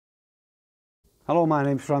Hello, my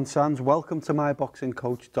name's Fran. Welcome to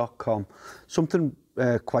myboxingcoach.com. Something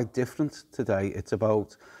quite different today. It's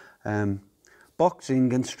about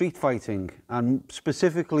boxing and street fighting, and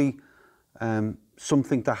specifically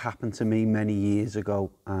something that happened to me many years ago,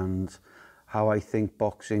 and how I think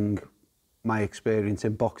boxing, my experience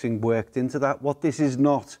in boxing, worked into that. What this is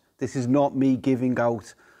not me giving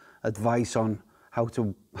out advice on how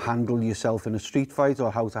to handle yourself in a street fight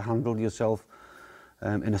or how to handle yourself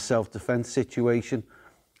in a self-defense situation.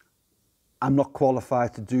 I'm not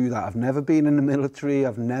qualified to do that. I've never been in the military.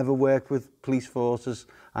 I've never worked with police forces.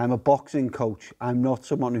 I'm a boxing coach. I'm not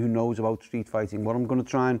someone who knows about street fighting. What I'm going to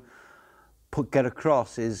try and get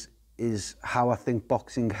across is how I think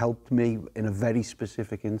boxing helped me in a very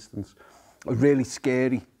specific instance, a really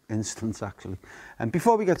scary instance actually. And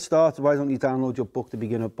before we get started, why don't you download your book, The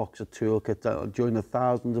Beginner Boxer Toolkit, join the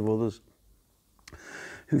thousands of others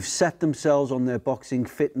who've set themselves on their boxing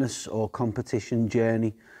fitness or competition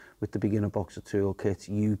journey. With the Beginner Boxer Toolkit,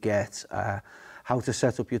 you get how to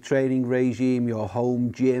set up your training regime, your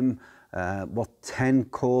home gym, what 10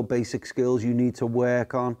 core basic skills you need to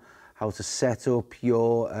work on, how to set up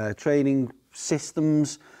your training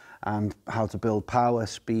systems, and how to build power,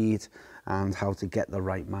 speed, and how to get the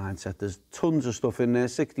right mindset. There's tons of stuff in there,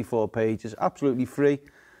 64 pages, absolutely free.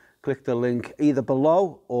 Click the link either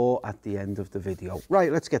below or at the end of the video.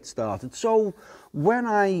 Right, let's get started. So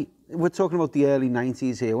we're talking about the early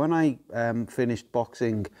 90s here. When I finished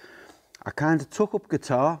boxing, I kind of took up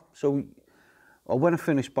guitar. Or when I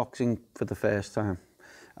finished boxing for the first time,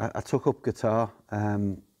 I took up guitar.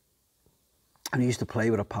 And I used to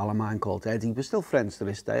play with a pal of mine called Eddie. We're still friends to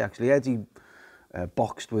this day, actually. Eddie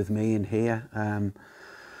boxed with me in here.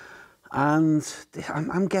 And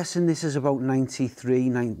I'm guessing this is about 1993,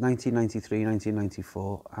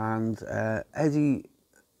 1994. And Eddie,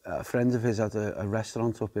 a friend of his, had a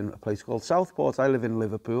restaurant up in a place called Southport. I live in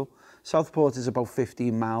Liverpool. Southport is about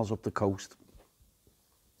 15 miles up the coast.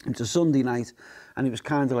 It's a Sunday night, and it was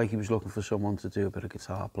kind of like he was looking for someone to do a bit of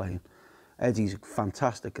guitar playing. Eddie's a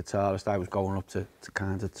fantastic guitarist. I was going up to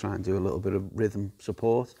kind of try and do a little bit of rhythm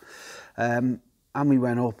support. And we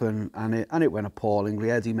went up and it went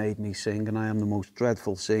appallingly. Eddie made me sing, and I am the most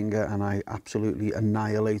dreadful singer, and I absolutely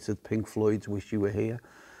annihilated Pink Floyd's Wish You Were Here.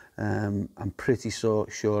 I'm pretty sure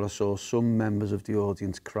I saw some members of the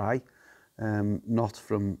audience cry, not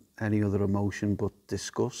from any other emotion but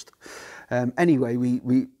disgust. Anyway,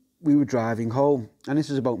 we were driving home, and this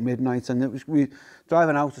is about midnight, and we were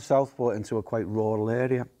driving out of Southport into a quite rural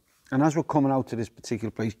area. And as we're coming out to this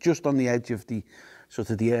particular place, just on the edge of the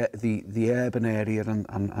urban area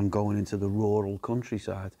and going into the rural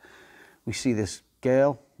countryside, we see this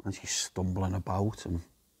girl, and she's stumbling about, and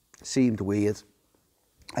it seemed weird.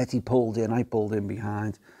 Eddie pulled in, I pulled in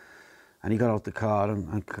behind, and he got out the car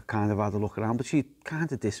and kind of had a look around, but she kind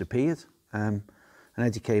of disappeared. And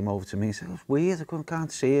Eddie came over to me and said, "It's weird, I can't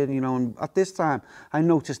see her," you know. And at this time, I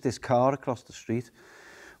noticed this car across the street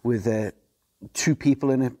with two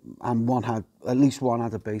people in it, and at least one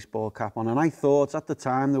had a baseball cap on. And I thought at the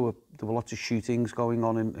time there were lots of shootings going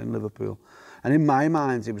on in Liverpool, and in my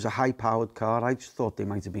mind it was a high-powered car. I just thought they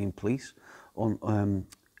might have been police,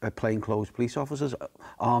 plainclothes police officers,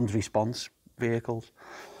 armed response vehicles.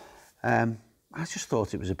 I just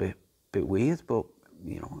thought it was a bit weird, but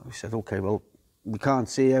you know, I said, okay, well, we can't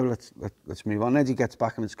see her. Let's move on. Eddie gets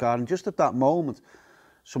back in his car, and just at that moment,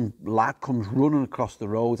 some lad comes running across the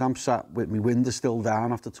road. I'm sat with my window still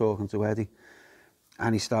down after talking to Eddie,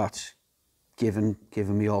 and he starts giving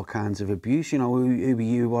me all kinds of abuse. You know, who are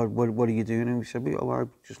you? What are you doing? And we said, well,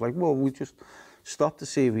 we just stopped to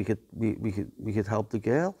see if we could help the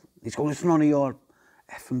girl. He's going, "It's none of your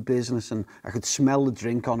effing business." And I could smell the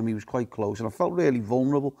drink on him. He was quite close, and I felt really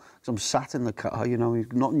vulnerable because I'm sat in the car. You know,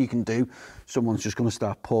 nothing you can do. Someone's just going to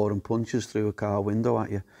start pouring punches through a car window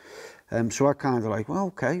at you. So I kind of like, well,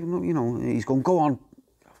 okay, you know, he's going, "Go on,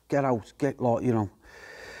 get out, you know."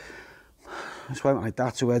 So I went like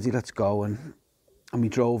that to Eddie, "Let's go," and we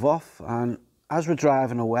drove off. And as we're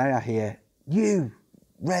driving away, I hear, "You,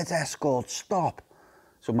 red Escort, stop."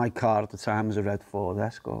 So my car at the time was a red Ford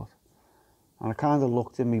Escort. And I kind of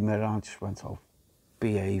looked in my mirror and I just went, "Oh,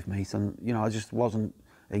 behave, mate." And, you know, I just wasn't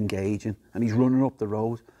engaging. And he's running up the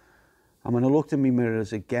road. And when I looked in my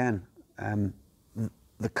mirrors again,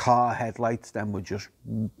 the car headlights then were just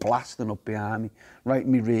blasting up behind me, right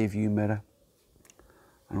in my rear view mirror.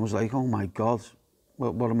 And I was like, oh my God,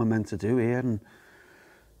 what am I meant to do here? And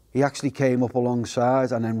he actually came up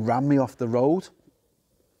alongside and then ran me off the road,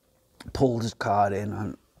 pulled his car in,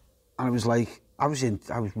 and I was like, I was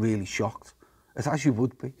really shocked, as you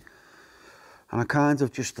would be. And I kind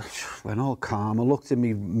of just went all calm. I looked in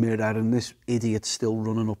my mirror and this idiot's still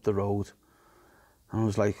running up the road. And I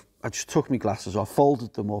was like, I just took my glasses off,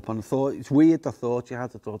 folded them up, and I thought, it's weird, I thought,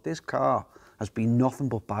 this car has been nothing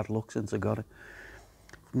but bad luck since I got it.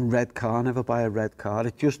 Red car, never buy a red car.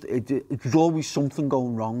 It was always something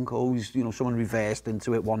going wrong. Always, you know, someone reversed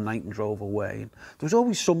into it one night and drove away. And there was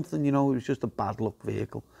always something, you know, it was just a bad luck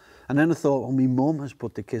vehicle. And then I thought, oh, my mum has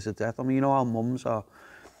put the kiss of death on me. You know how mums are,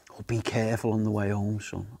 oh, be careful on the way home,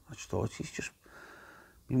 son. I just thought,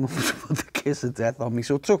 my mum's put the kiss of death on me.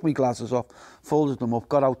 So I took my glasses off, folded them up,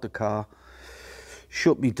 got out the car,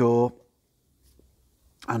 shut my door,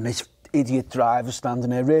 and this idiot driver standing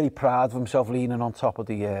there, really proud of himself, leaning on top of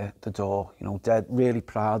the door, you know, dead, really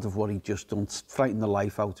proud of what he'd just done, frightened the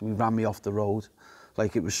life out of me, ran me off the road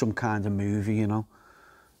like it was some kind of movie, you know.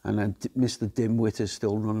 And then Mr. Dimwit is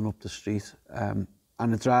still running up the street, and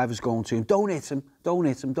the driver's going to him, don't hit him, don't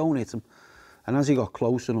hit him, don't hit him. And as he got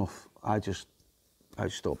close enough, I just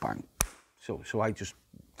thought, bang. So I just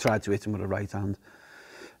tried to hit him with the right hand.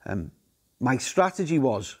 My strategy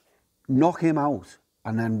was knock him out,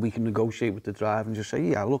 and then we can negotiate with the driver and just say,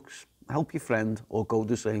 yeah, look, help your friend or go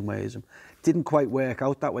the same way as him. Didn't quite work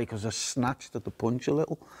out that way because I snatched at the punch a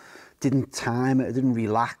little. Didn't time it, I didn't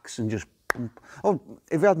relax and just... Oh,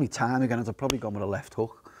 if I had me time again, I'd have probably gone with a left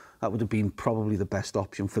hook. That would have been probably the best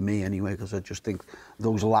option for me anyway, because I just think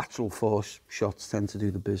those lateral force shots tend to do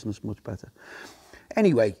the business much better.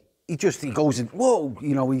 Anyway, he goes in, whoa,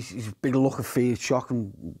 you know, he's a big look of fear, shock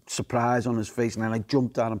and surprise on his face, and then I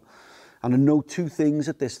jumped at him. And I know two things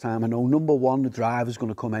at this time. I know, number one, the driver's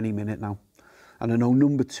going to come any minute now. And I know,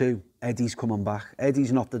 number two, Eddie's coming back.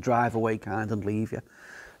 Eddie's not the drive away kind and leave you.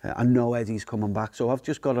 I know Eddie's coming back. So I've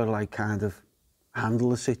just got to, like, kind of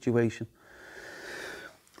handle the situation.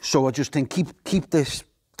 So I just think, keep this,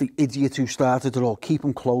 the idiot who started it all, keep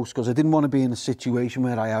him close, because I didn't want to be in a situation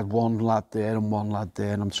where I had one lad there and one lad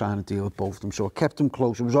there, and I'm trying to deal with both of them. So I kept him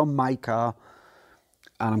close. It was on my car,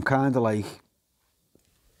 and I'm kind of like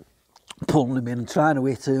pulling him in and trying to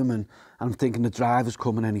hit him, and I'm thinking the driver's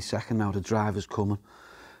coming any second now, the driver's coming.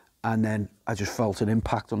 And then I just felt an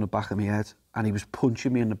impact on the back of my head, and he was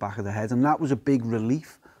punching me in the back of the head, and that was a big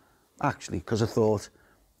relief, actually, because I thought,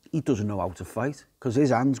 he doesn't know how to fight, because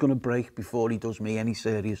his hand's going to break before he does me any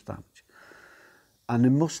serious damage. And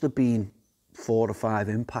there must have been 4 or 5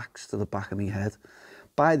 impacts to the back of my head.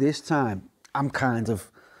 By this time, I'm kind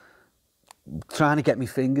of trying to get my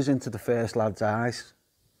fingers into the first lad's eyes.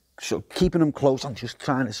 So keeping him close, I'm just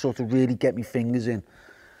trying to sort of really get my fingers in.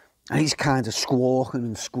 And he's kind of squawking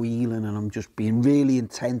and squealing, and I'm just being really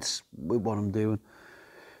intense with what I'm doing.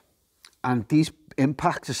 And these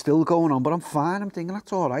impacts are still going on, but I'm fine. I'm thinking,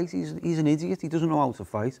 that's all right. He's an idiot. He doesn't know how to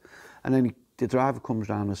fight. And then the driver comes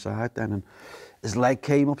round the side then, and his leg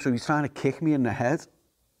came up, so he's trying to kick me in the head.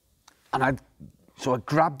 And so I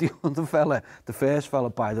grabbed the other fella, the first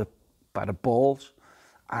fella, by the balls,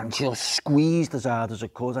 and just squeezed as hard as I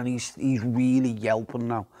could, and he's really yelping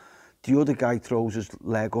now. The other guy throws his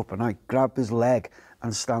leg up, and I grab his leg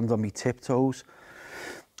and stand on my tiptoes.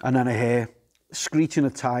 And then I hear screeching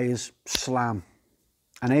of tyres, slam.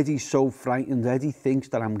 And Eddie's so frightened. Eddie thinks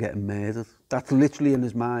that I'm getting murdered. That's literally in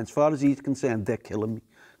his mind. As far as he's concerned, they're killing me.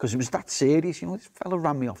 Because it was that serious, you know. This fella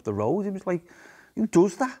ran me off the road. It was like, who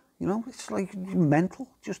does that? You know, it's like mental.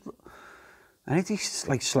 Just, and Eddie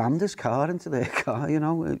like slammed his car into their car, you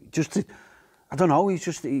know. I don't know, he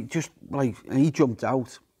just like, and he jumped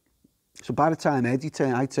out. So by the time I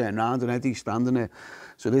turned around and Eddie's standing there.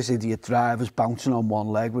 So this idiot driver's bouncing on one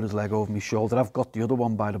leg with his leg over my shoulder. I've got the other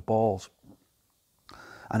one by the balls.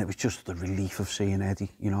 And it was just the relief of seeing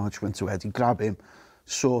Eddie. You know, I just went to Eddie, grab him,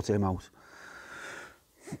 sort him out.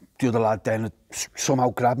 The other lad then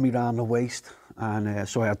somehow grabbed me round the waist. And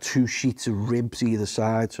so I had 2 sheets of ribs either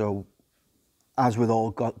side. So as with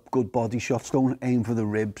all good body shots, don't aim for the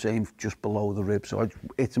ribs, aim just below the ribs. So I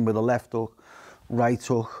hit him with a left hook, right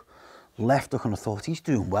hook, left hook, and I thought, he's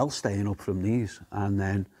doing well staying up from these. And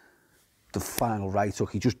then the final right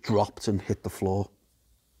hook, he just dropped and hit the floor.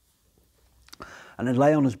 And he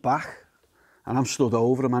lay on his back, and I'm stood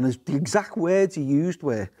over him, and the exact words he used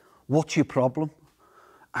were, "What's your problem?"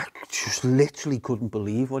 I just literally couldn't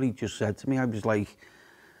believe what he just said to me. I was like,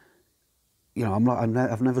 you know,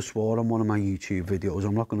 I've never swore on one of my YouTube videos.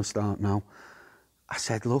 I'm not going to start now. I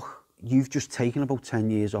said, look, you've just taken about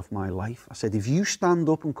 10 years off my life. I said, if you stand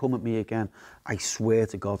up and come at me again, I swear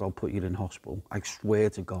to God, I'll put you in hospital. I swear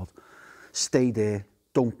to God. Stay there.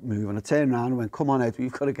 Don't move. And I turned around and went, come on, Ed,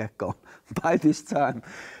 we've got to get going. By this time,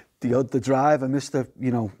 the driver,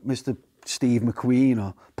 Mr. Steve McQueen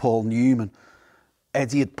or Paul Newman,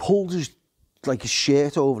 Eddie had pulled his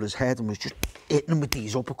shirt over his head and was just hitting him with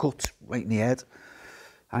these uppercuts right in the head.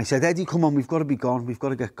 And I said, Eddie, come on, we've got to be gone. We've got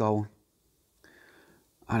to get going.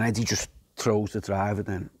 And Eddie just throws the driver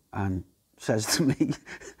then and says to me,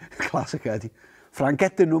 classic Eddie, Fran,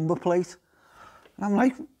 get the number plate. And I'm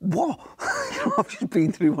like, what? You know, I've just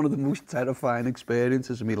been through one of the most terrifying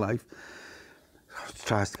experiences of my life. He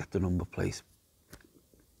tries to get the number plate.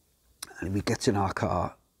 And we get in our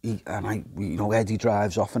car, Eddie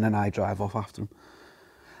drives off and then I drive off after him.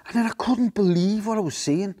 And then I couldn't believe what I was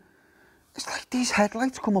seeing. It's like these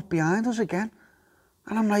headlights come up behind us again.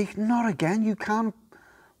 And I'm like, not again, you can't.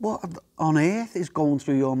 What on earth is going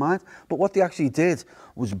through your mind? But what they actually did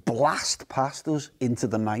was blast past us into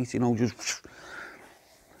the night, you know, just...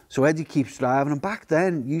 So Eddie keeps driving, and back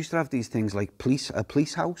then, you used to have these things like a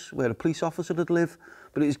police house where a police officer would live,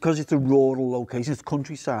 but it's because it's a rural location, it's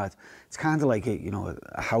countryside. It's kind of like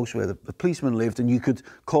a house where the policeman lived, and you could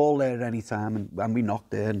call there at any time, and we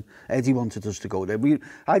knocked there, and Eddie wanted us to go there.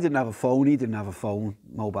 I didn't have a phone, he didn't have a phone,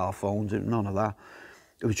 mobile phones, none of that.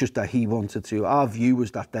 It was just that he wanted to. Our view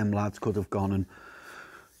was that them lads could have gone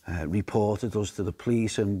and reported us to the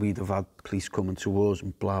police, and we'd have had police coming to us,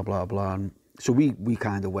 and blah, blah, blah. And so we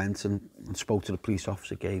kind of went and spoke to the police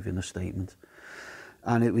officer, gave in a statement.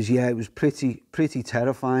 And it was pretty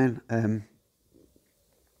terrifying. And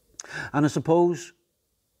I suppose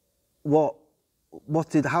how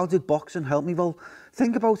did boxing help me? Well,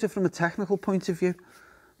 think about it from a technical point of view.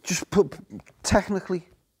 Technically,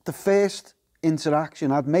 the first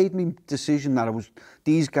interaction, I'd made my decision that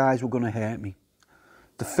these guys were going to hurt me.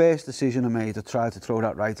 The first decision I made, I tried to throw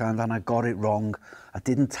that right hand and I got it wrong. I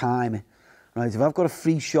didn't time it. Right, if I've got a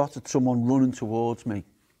free shot at someone running towards me,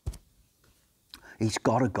 he's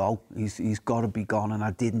got to go. He's got to be gone, and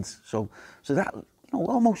I didn't. So that,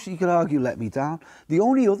 almost you could argue let me down. The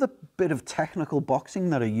only other bit of technical boxing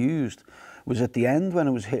that I used was at the end when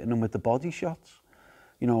I was hitting them with the body shots.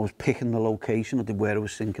 I was picking the location of where I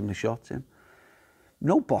was sinking the shots in.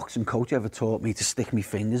 No boxing coach ever taught me to stick my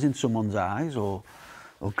fingers in someone's eyes or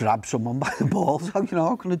grab someone by the balls. How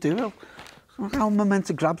can I do it? How am I meant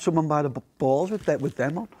to grab someone by the balls with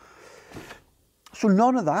them on? So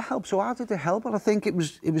none of that helped. So how did it help? Well, I think it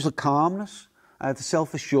was a calmness. I had the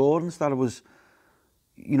self-assurance that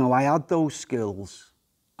I had those skills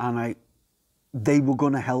and they were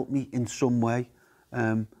going to help me in some way.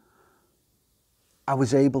 I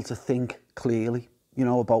was able to think clearly,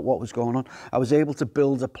 about what was going on. I was able to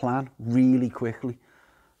build a plan really quickly.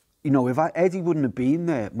 If Eddie wouldn't have been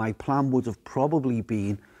there, my plan would have probably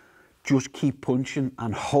been just keep punching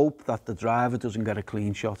and hope that the driver doesn't get a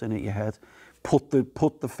clean shot in at your head. Put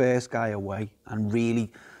the first guy away and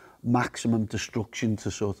really maximum destruction to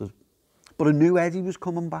sort of... But I knew Eddie was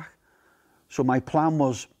coming back. So my plan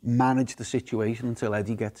was manage the situation until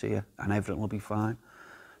Eddie gets here and everything will be fine.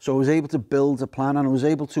 So I was able to build a plan and I was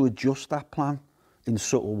able to adjust that plan in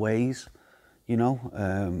subtle ways,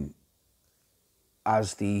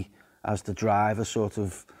 as the driver sort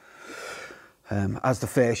of... as the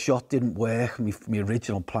first shot didn't work, my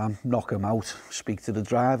original plan, knock him out, speak to the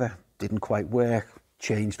driver, didn't quite work,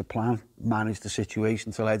 change the plan, manage the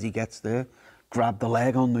situation till Eddie gets there, grab the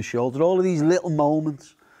leg on the shoulder, all of these little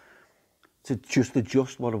moments to just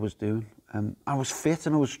adjust what I was doing. I was fit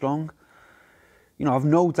and I was strong. I've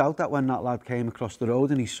no doubt that when that lad came across the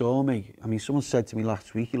road and he saw me, someone said to me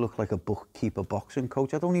last week, you look like a bookkeeper boxing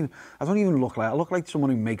coach. I don't even look like, I look like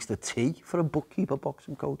someone who makes the tea for a bookkeeper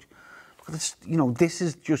boxing coach. This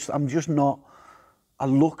is just, I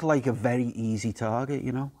look like a very easy target,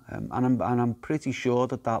 and I'm pretty sure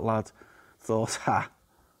that lad thought,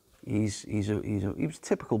 he was a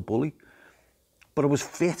typical bully. But I was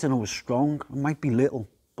fit and I was strong. I might be little,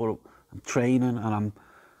 but I'm training and I'm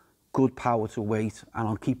good power to weight, and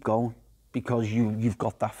I'll keep going because you've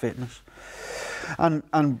got that fitness. And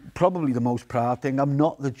probably the most proud thing, I'm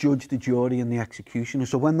not the judge, the jury and the executioner.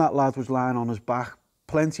 So when that lad was lying on his back,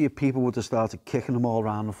 plenty of people would have started kicking him all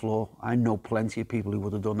around the floor. I know plenty of people who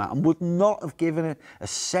would have done that and would not have given it a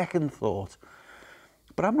second thought.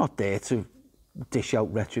 But I'm not there to dish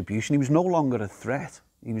out retribution. He was no longer a threat.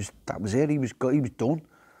 That was it. He was done.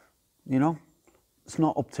 It's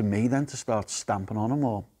not up to me then to start stamping on him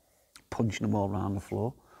or punching him all around the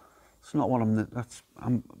floor. It's not what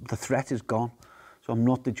the threat is gone. So I'm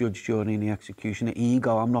not the judge, jury and the executioner.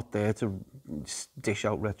 Ego, I'm not there to dish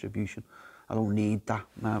out retribution. I don't need that.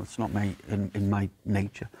 No, it's not in my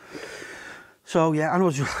nature. So yeah, and it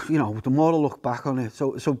was, the more I look back on it,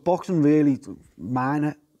 so boxing really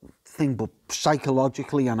minor thing, but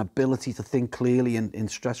psychologically and ability to think clearly in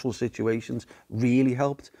stressful situations really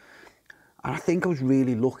helped. And I think I was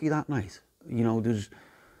really lucky that night.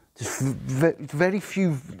 Very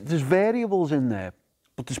few, there's variables in there,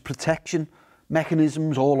 but there's protection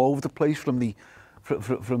mechanisms all over the place, from the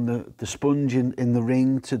sponge in the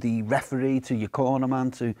ring to the referee to your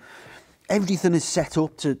cornerman, to everything is set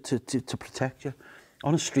up to protect you.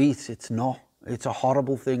 On a street, it's not. It's a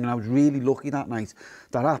horrible thing, and I was really lucky that night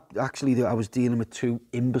that I was dealing with two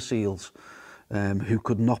imbeciles who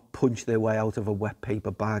could not punch their way out of a wet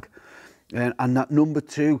paper bag. And that number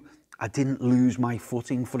two, I didn't lose my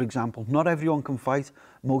footing, for example. Not everyone can fight.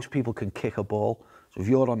 Most people can kick a ball. So if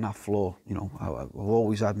you're on that floor, you know, I've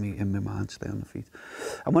always had me in my mind, stay on the feet.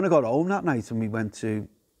 And when I got home that night and we went to,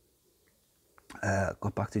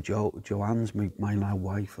 got back to Joanne's, my now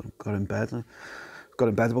wife, and got in bed. Got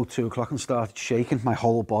in bed about 2 o'clock and started shaking my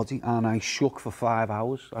whole body, and I shook for 5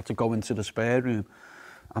 hours. I had to go into the spare room,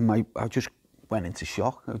 and I just went into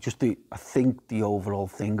shock. I think the overall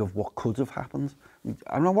thing of what could have happened.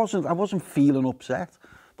 And I wasn't feeling upset,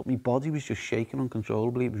 but my body was just shaking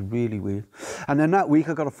uncontrollably. It was really weird. And then that week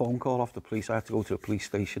I got a phone call off the police. I had to go to a police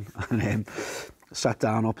station and sat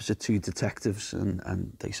down opposite two detectives,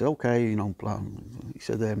 and they said, okay, you know, he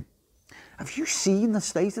said, have you seen the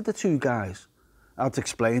state of the two guys? I'd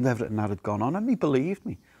explained everything that had gone on, and he believed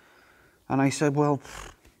me. And I said, well,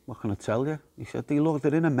 what can I tell you? He said,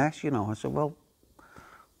 they're in a mess, you know. I said, well,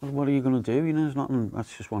 what are you going to do? You know, there's nothing,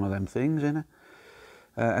 that's just one of them things, isn't it?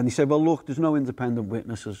 And he said, well, look, there's no independent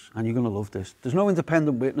witnesses, and you're going to love this. There's no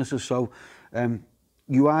independent witnesses, so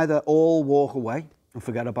you either all walk away and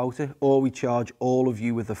forget about it, or we charge all of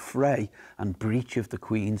you with affray and breach of the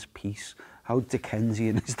Queen's peace. How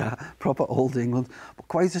Dickensian is that? Proper old England. But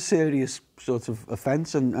quite a serious sort of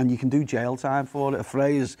offence, and you can do jail time for it.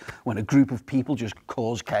 Affray is when a group of people just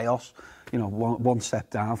cause chaos, you know, one step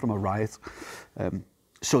down from a riot.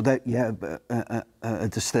 So that, yeah, a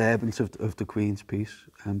disturbance of the Queen's peace.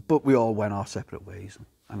 But we all went our separate ways,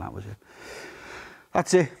 and that was it.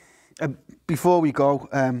 That's it. Before we go,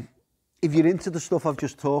 if you're into the stuff I've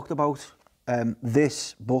just talked about,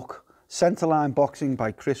 this book, Centerline Boxing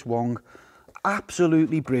by Chris Wong,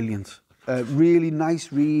 absolutely brilliant. Really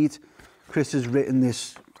nice read. Chris has written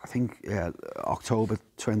this, I think, October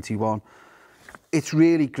 21. It's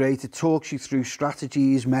really great. It talks you through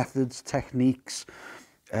strategies, methods, techniques.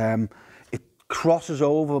 It crosses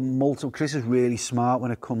over multiple. Chris is really smart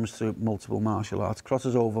when it comes to multiple martial arts.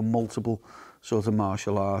 Crosses over multiple sort of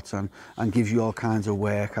martial arts and gives you all kinds of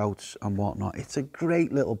workouts and whatnot. It's a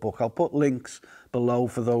great little book. I'll put links below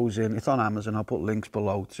for those in. It's on Amazon. I'll put links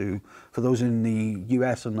below too for those in the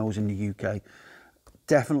US and those in the UK.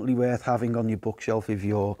 Definitely worth having on your bookshelf if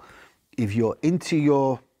you're into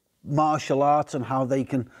your martial arts and how they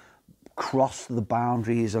can cross the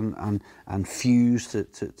boundaries and fuse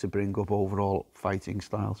to bring up overall fighting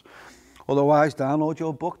styles. Otherwise, download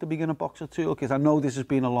your book, The Beginner Boxer Toolkit. I know this has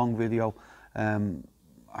been a long video.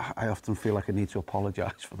 I often feel like I need to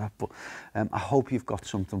apologise for that, but I hope you've got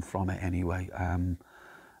something from it anyway.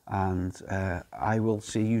 And I will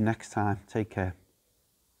see you next time. Take care.